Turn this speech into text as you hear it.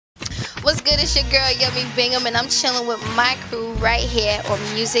What's good? It's your girl Yummy Bingham, and I'm chilling with my crew right here on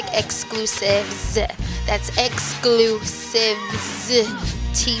Music Exclusives. That's Exclusives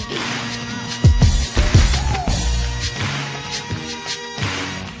TV.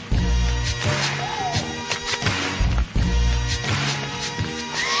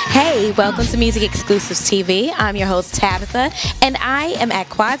 Hey, welcome to Music Exclusives TV. I'm your host Tabitha, and I am at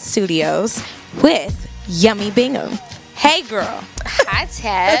Quad Studios with Yummy Bingham. Hey, girl. Hi,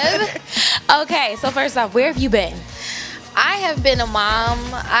 Tab. Okay, so first off, where have you been? I have been a mom.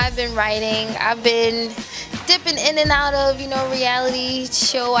 I've been writing. I've been dipping in and out of, reality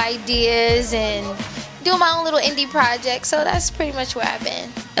show ideas and doing my own little indie project. So that's pretty much where I've been.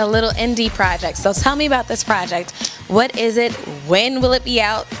 A little indie project. So tell me about this project. What is it? When will it be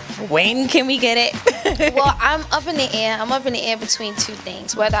out? When can we get it? Well, I'm up in the air. I'm up in the air between two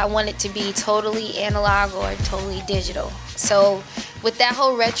things, whether I want it to be totally analog or totally digital. So with that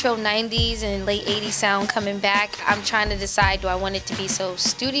whole retro 90s and late 80s sound coming back, I'm trying to decide, do I want it to be so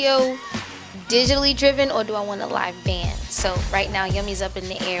studio, digitally driven, or do I want a live band? So right now, Yummy's up in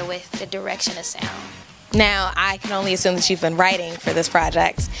the air with the direction of sound. Now, I can only assume that you've been writing for this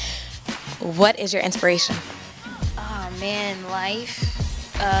project. What is your inspiration? Oh man, life.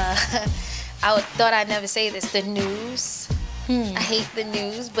 Thought I'd never say this. The news. I hate the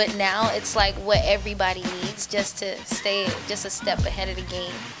news, but now it's like what everybody needs just to stay just a step ahead of the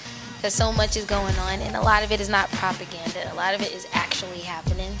game. Because so much is going on, and a lot of it is not propaganda. A lot of it is actually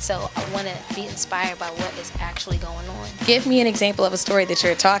happening. So I want to be inspired by what is actually going on. Give me an example of a story that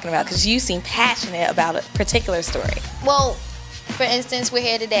you're talking about, because you seem passionate about a particular story. Well, for instance, we're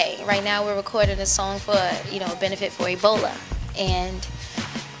here today. Right now we're recording a song for, a benefit for Ebola. And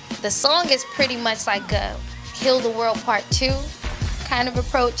the song is pretty much like a Heal the World Part 2 kind of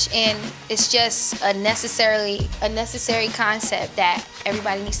approach, and it's just a necessary concept that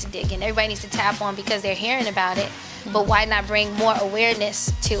everybody needs to dig in. Everybody needs to tap on because they're hearing about it, but why not bring more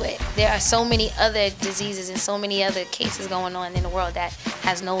awareness to it? There are so many other diseases and so many other cases going on in the world that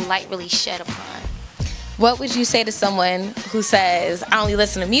has no light really shed upon. What would you say to someone who says, I only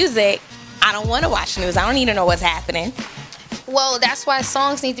listen to music, I don't want to watch the news, I don't need to know what's happening? Well, that's why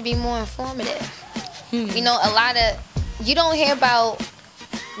songs need to be more informative. You don't hear about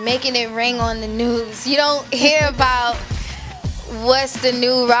making it ring on the news. You don't hear about what's the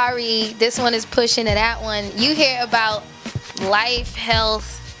new Rari, this one is pushing to that one. You hear about life,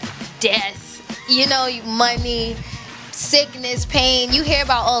 health, death, money, sickness, pain. You hear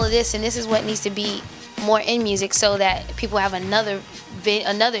about all of this, and this is what needs to be more in music so that people have another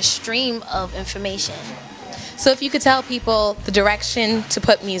stream of information. So if you could tell people the direction to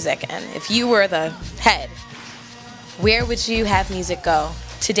put music in, if you were the head, where would you have music go?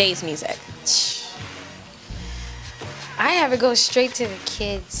 Today's music. I have it go straight to the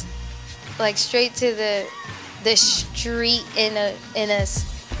kids, like straight to the street in a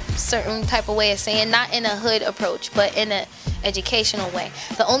certain type of way of saying, not in a hood approach, but in an educational way.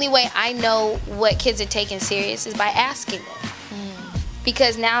 The only way I know what kids are taking serious is by asking them.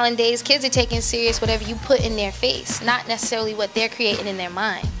 Because nowadays, kids are taking serious whatever you put in their face, not necessarily what they're creating in their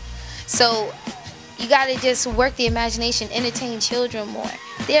mind. So you got to just work the imagination, entertain children more.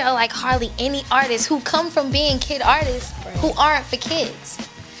 There are like hardly any artists who come from being kid artists who aren't for kids.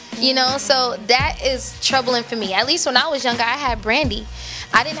 So that is troubling for me. At least when I was younger, I had Brandy.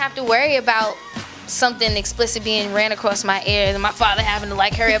 I didn't have to worry about something explicit being ran across my ears and my father having to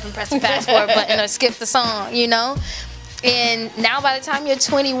hurry up and press the fast forward button or skip the song, And now by the time you're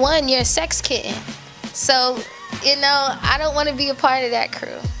 21, you're a sex kitten. So, I don't want to be a part of that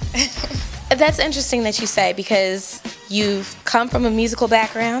crew. That's interesting that you say, because you've come from a musical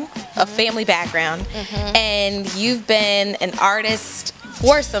background, a family background, and you've been an artist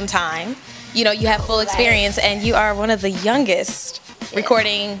for some time. You have full experience, and you are one of the youngest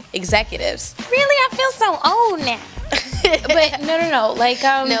recording executives. Really? I feel so old now. But no.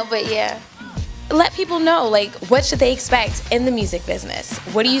 No, but yeah. Let people know, what should they expect in the music business?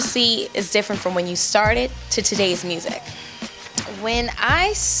 What do you see is different from when you started to today's music? When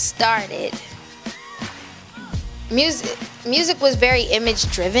I started, music was very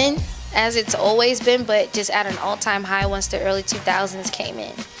image-driven, as it's always been, but just at an all-time high once the early 2000s came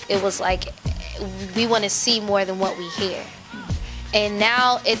in. It was like we want to see more than what we hear. And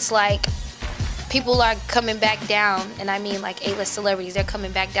now it's like people are coming back down, and I mean like A-list celebrities, they're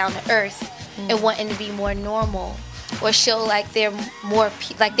coming back down to earth and wanting to be more normal or show like they're more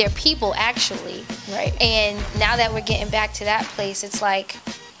like they're people actually. Right. And now that we're getting back to that place, it's like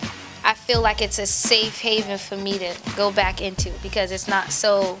I feel like it's a safe haven for me to go back into, because it's not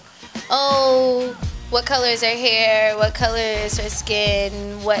so, what color is her hair, what color is her skin,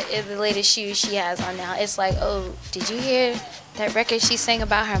 what is the latest shoes she has on now. It's like, oh, did you hear that record she sang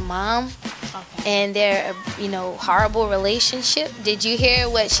about her mom and their, horrible relationship? Did you hear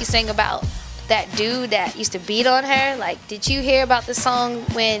what she sang about that dude that used to beat on her? Like, did you hear about the song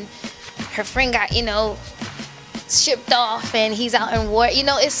when her friend got, shipped off and he's out in war?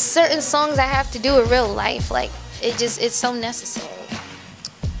 It's certain songs I have to do with real life. Like, it's so necessary.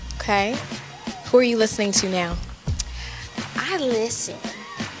 Okay. Who are you listening to now? I listen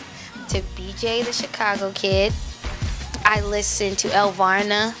to BJ the Chicago Kid. I listen to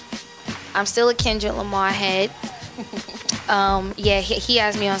Elvarna. I'm still a Kendrick Lamar head. He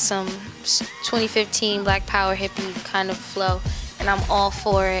has me on some 2015 Black Power hippie kind of flow, and I'm all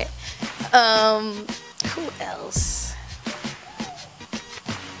for it. Who else?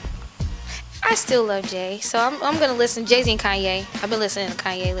 I still love Jay, so I'm gonna listen. Jay-Z and Kanye. I've been listening to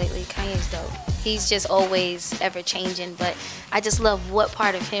Kanye lately. Kanye's dope. He's just always ever changing, but I just love what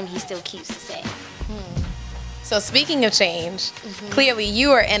part of him he still keeps the same. So speaking of change, clearly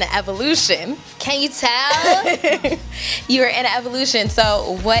you are in an evolution. Can you tell? You are in an evolution.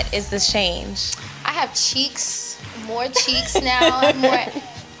 So what is this change? I have more cheeks now, more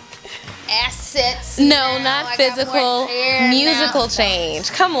assets. No, now. not physical, musical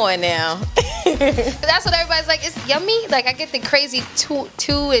change. Come on now. That's what everybody's like. It's yummy. Like, I get the crazy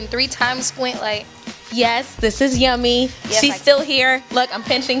 2 and 3 times squint. Like, yes, this is yummy. Yes, she's still here. Look, I'm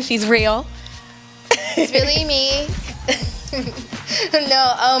pinching. She's real. It's really me.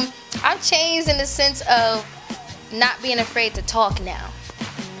 No, I've changed in the sense of not being afraid to talk now.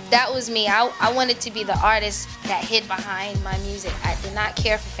 That was me. I wanted to be the artist that hid behind my music. I did not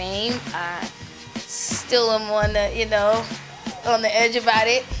care for fame. I still am on the, on the edge about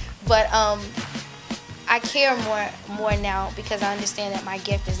it. But I care more now because I understand that my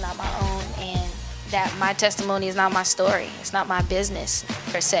gift is not my own and that my testimony is not my story. It's not my business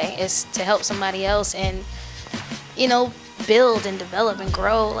per se. It's to help somebody else and, build and develop and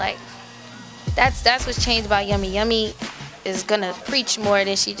grow. Like, that's what's changed about Yummy. Yummy is gonna preach more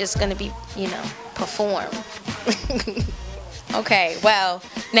than she just gonna be, perform. Okay, well,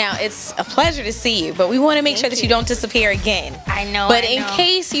 now it's a pleasure to see you, but we want to make sure that you don't disappear again. I know. But in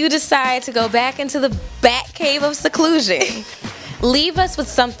case you decide to go back into the bat cave of seclusion, leave us with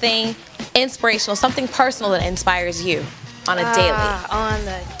something inspirational, something personal that inspires you on a daily. On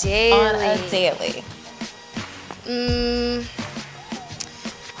the daily. On a daily.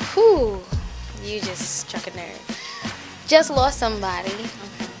 You just struck a nerve. Just lost somebody.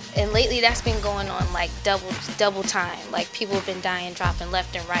 And lately that's been going on like double time. Like, people have been dying, dropping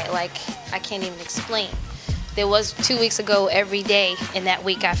left and right. Like, I can't even explain. There was 2 weeks ago, every day in that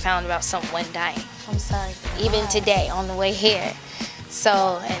week I found about someone dying. I'm sorry. Even today on the way here.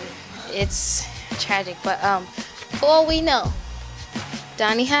 So, and it's tragic. But for all we know,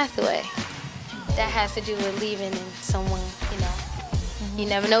 Donny Hathaway, that has to do with leaving and someone, you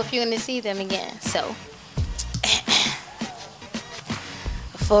never know if you're going to see them again. So,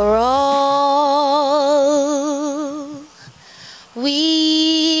 for all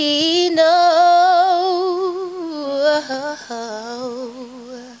we know,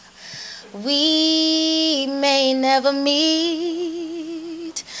 we may never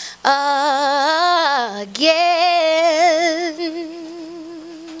meet again.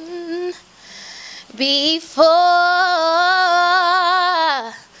 Before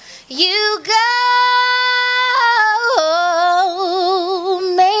you go,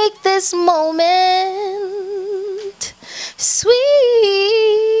 make this moment sweet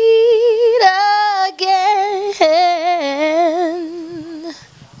again.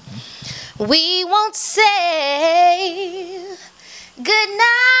 We won't say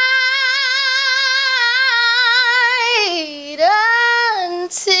goodnight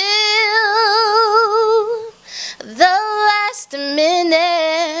until the last minute.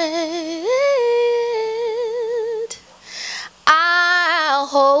 I'll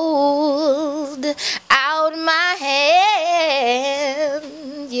hold out my hand,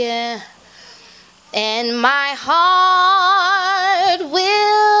 yeah, and my heart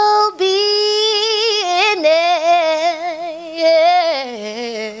will be in it.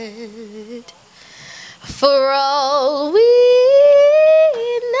 For all we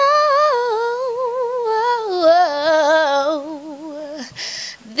know,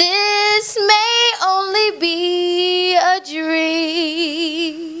 this may only be a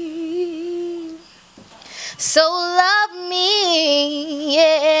dream. So love me,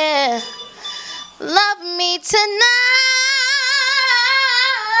 yeah, love me tonight.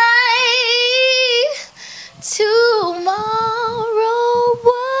 Tomorrow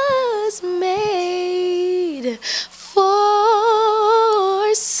was made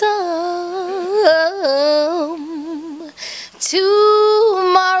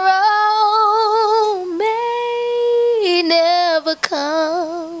may never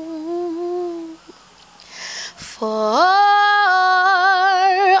come. For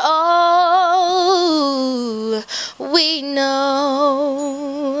all we know.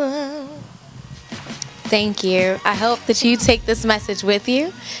 Thank you. I hope that you take this message with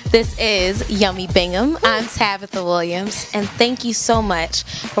you. This is Yummy Bingham. I'm Tabitha Williams, and thank you so much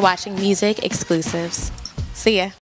for watching Music Exclusives. See ya.